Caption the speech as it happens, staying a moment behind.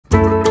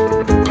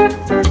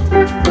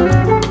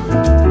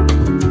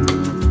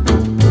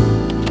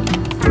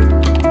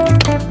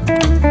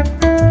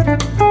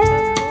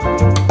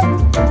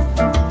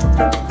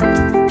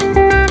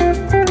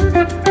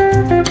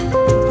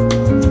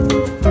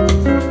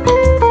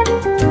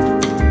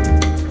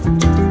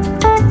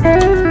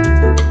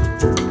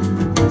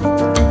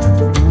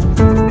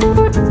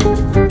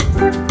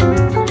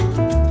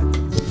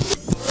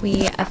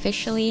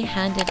Officially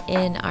handed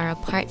in our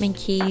apartment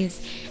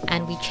keys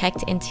and we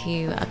checked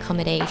into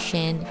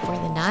accommodation for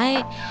the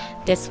night.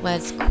 This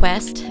was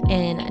Quest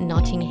in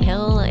Notting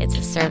Hill. It's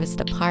a serviced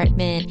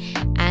apartment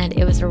and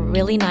it was a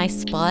really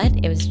nice spot.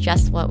 It was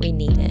just what we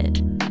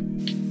needed.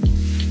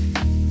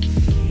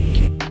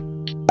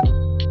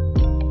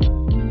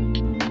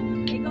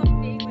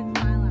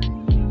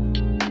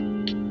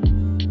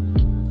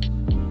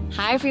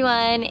 Hi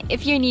everyone,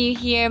 if you're new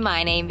here,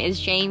 my name is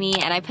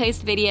Jamie and I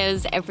post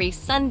videos every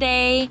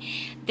Sunday.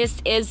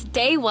 This is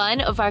day one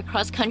of our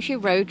cross-country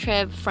road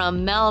trip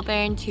from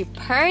Melbourne to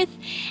Perth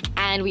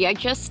and we are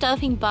just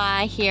stopping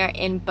by here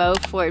in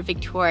Beaufort,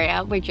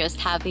 Victoria. We're just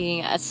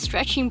having a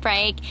stretching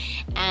break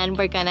and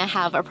we're gonna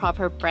have a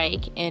proper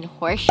break in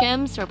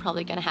Horsham, so we're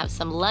probably gonna have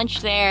some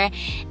lunch there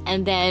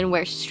and then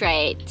we're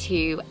straight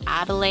to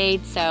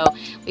Adelaide. So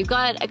we've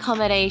got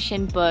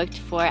accommodation booked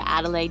for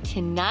Adelaide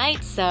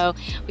tonight, so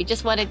we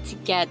just wanted to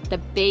get the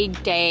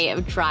big day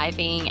of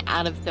driving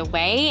out of the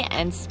way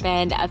and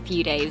spend a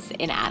few days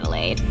in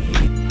Adelaide.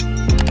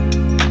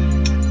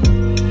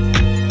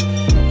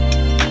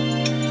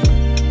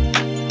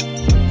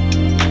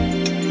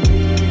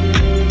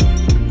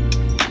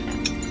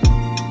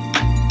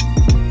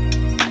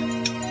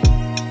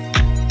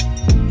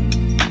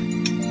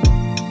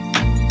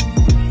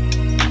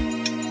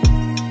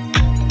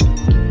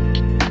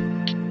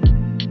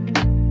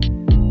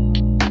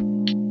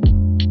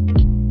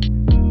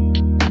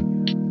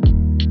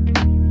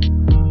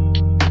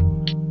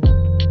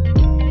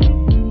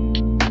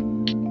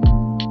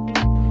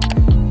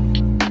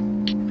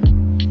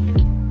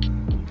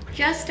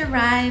 Just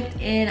arrived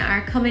in our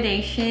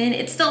accommodation.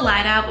 It's still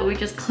light out, but we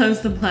just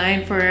closed the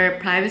blind for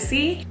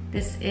privacy.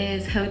 This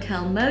is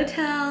Hotel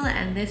Motel,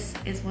 and this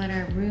is what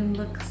our room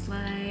looks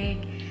like.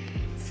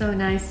 So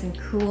nice and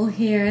cool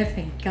here,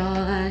 thank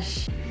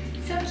gosh.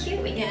 So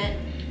cute, we get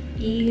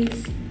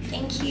these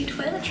thank you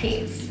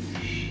toiletries.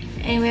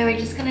 Anyway, we're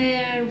just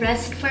gonna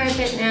rest for a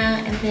bit now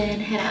and then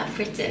head out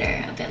for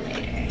dinner a bit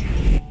later.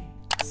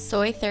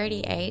 Soy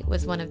 38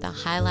 was one of the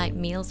highlight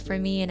meals for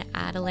me in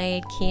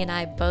Adelaide. Key and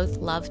I both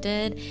loved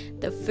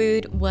it. The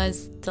food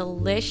was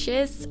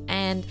delicious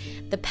and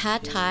the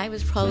pad thai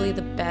was probably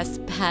the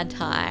best pad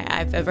thai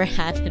I've ever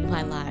had in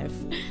my life.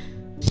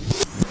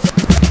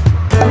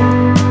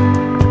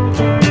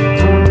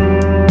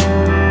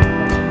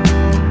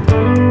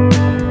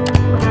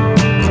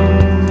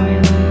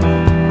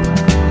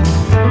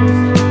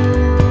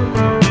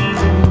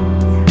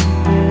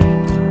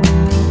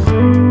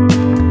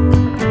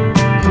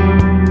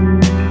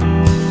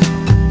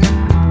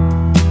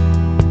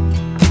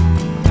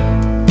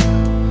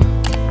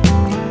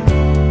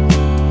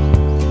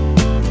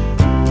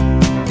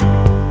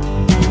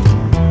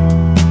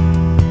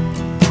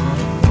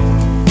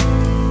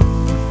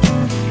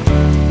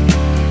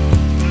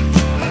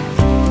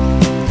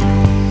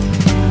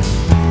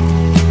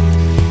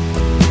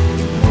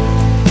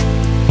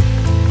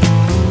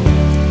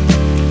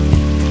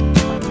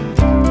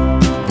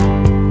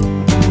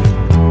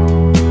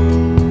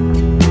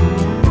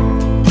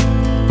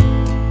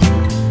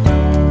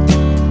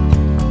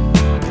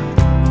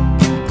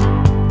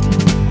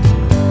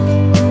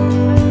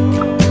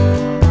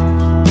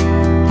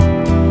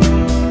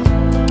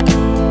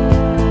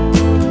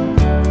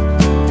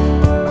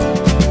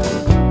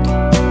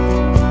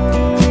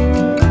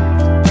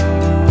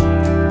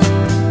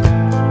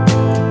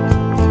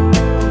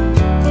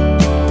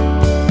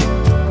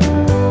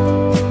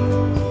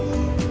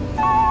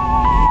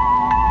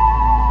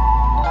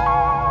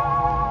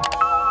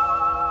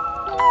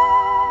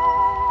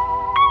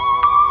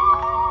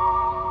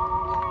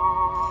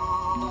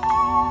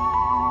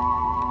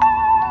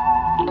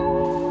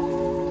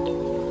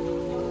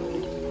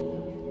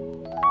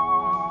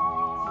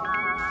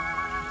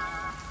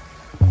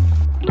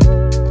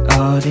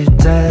 어릴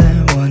때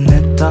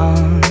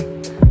원했던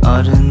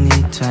어른이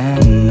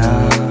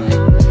됐나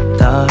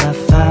Thought I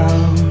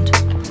found,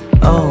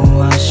 oh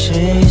why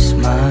she's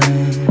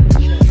mine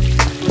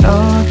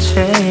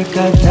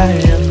너체가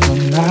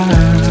달렸구나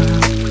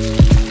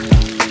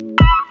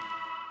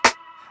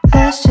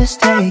Let's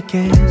just take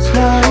it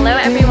slow. Hello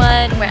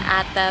everyone, we're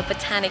at the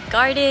Botanic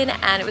Garden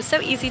and it was so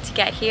easy to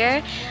get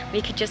here.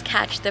 We could just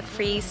catch the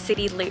free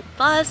City Loop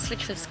bus,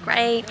 which was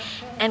great,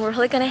 and we're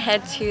probably gonna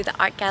head to the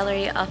art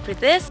gallery after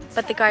this.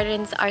 But the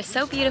gardens are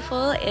so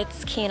beautiful.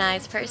 It's Key and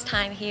I's first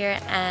time here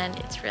and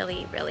it's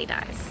really, really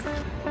nice.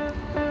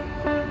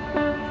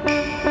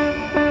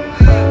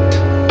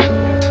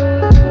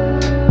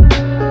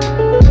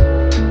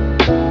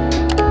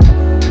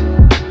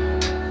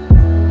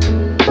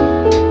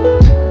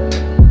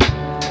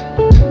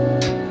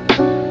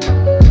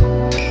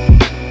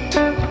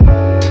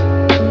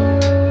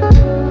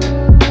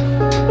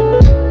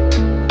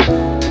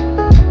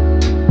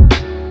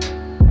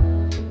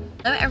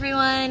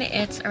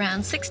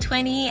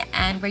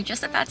 and we're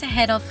just about to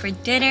head off for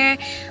dinner.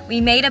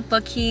 We made a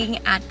booking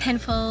at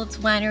Penfolds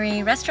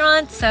Winery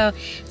restaurant, so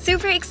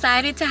super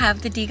excited to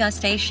have the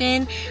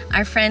degustation.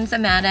 Our friends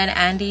Amanda and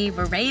Andy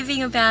were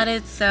raving about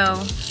it,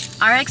 so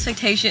our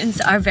expectations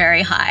are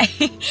very high.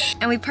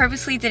 And we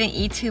purposely didn't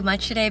eat too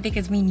much today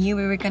because we knew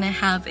we were gonna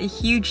have a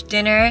huge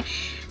dinner.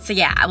 So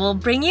yeah, I will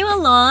bring you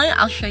along,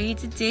 I'll show you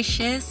the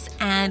dishes,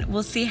 and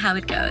we'll see how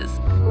it goes.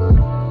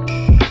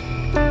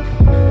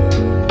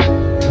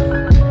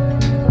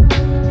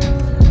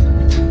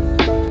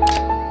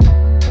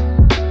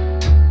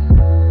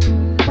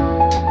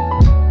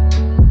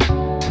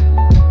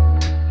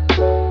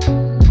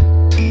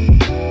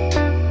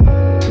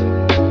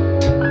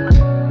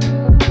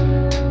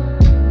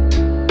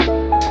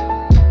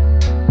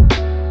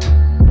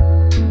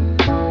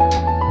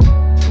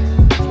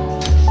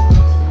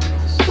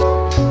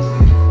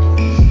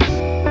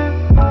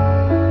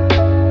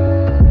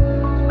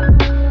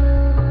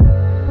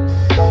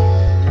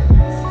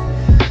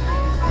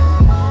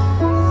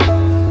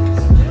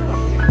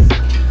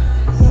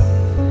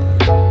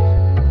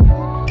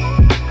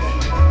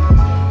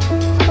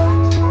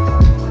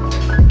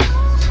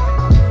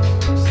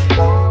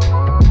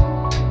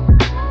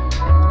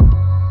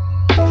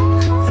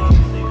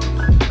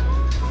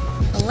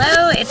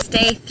 It's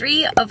day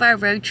 3 of our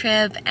road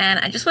trip, and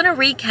I just want to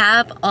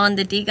recap on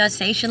the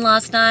degustation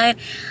last night.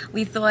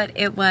 We thought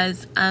it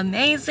was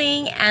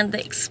amazing, and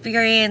the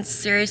experience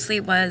seriously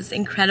was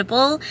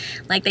incredible.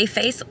 Like, they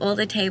face all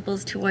the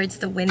tables towards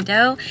the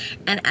window,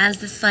 and as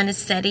the sun is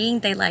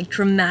setting, they like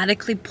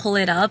dramatically pull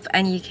it up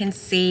and you can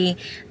see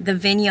the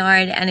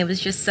vineyard, and it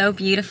was just so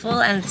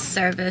beautiful, and the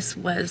service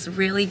was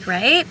really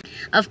great.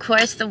 Of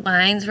course, the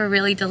wines were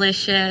really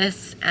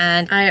delicious,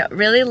 and I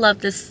really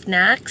loved the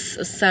snacks.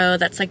 So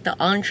that's like the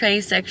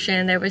entree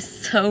section. They were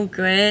so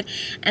good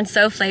and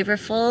so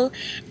flavorful,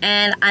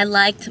 and I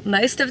liked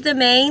most of the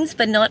mains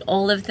but not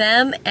all of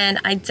them, and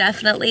I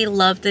definitely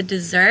loved the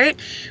dessert.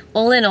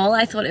 All in all,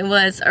 I thought it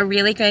was a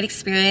really great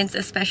experience,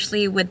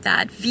 especially with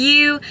that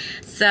view.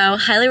 So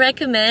highly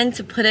recommend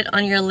to put it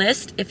on your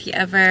list if you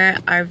ever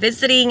are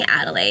visiting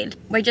Adelaide.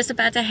 We're just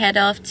about to head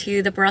off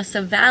to the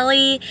Barossa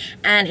Valley,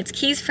 and it's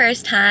Key's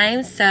first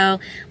time, so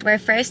we're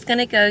first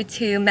gonna go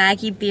to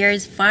Maggie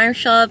Beer's farm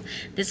shop.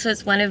 This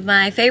was one of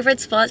my favorite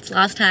spots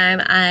last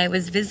time I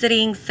was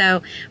visiting,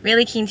 so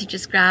really keen to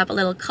just grab a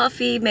little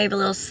coffee, maybe a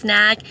little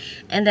snack,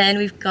 and then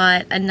we've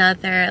got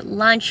another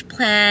lunch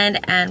planned,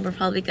 and we're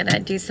probably gonna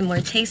do some more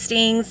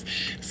tastings.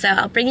 So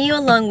I'll bring you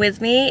along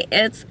with me.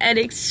 It's an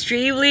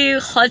extremely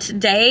hot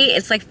day.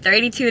 It's like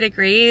 32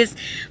 degrees,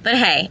 but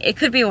hey, it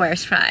could be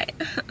worse, right?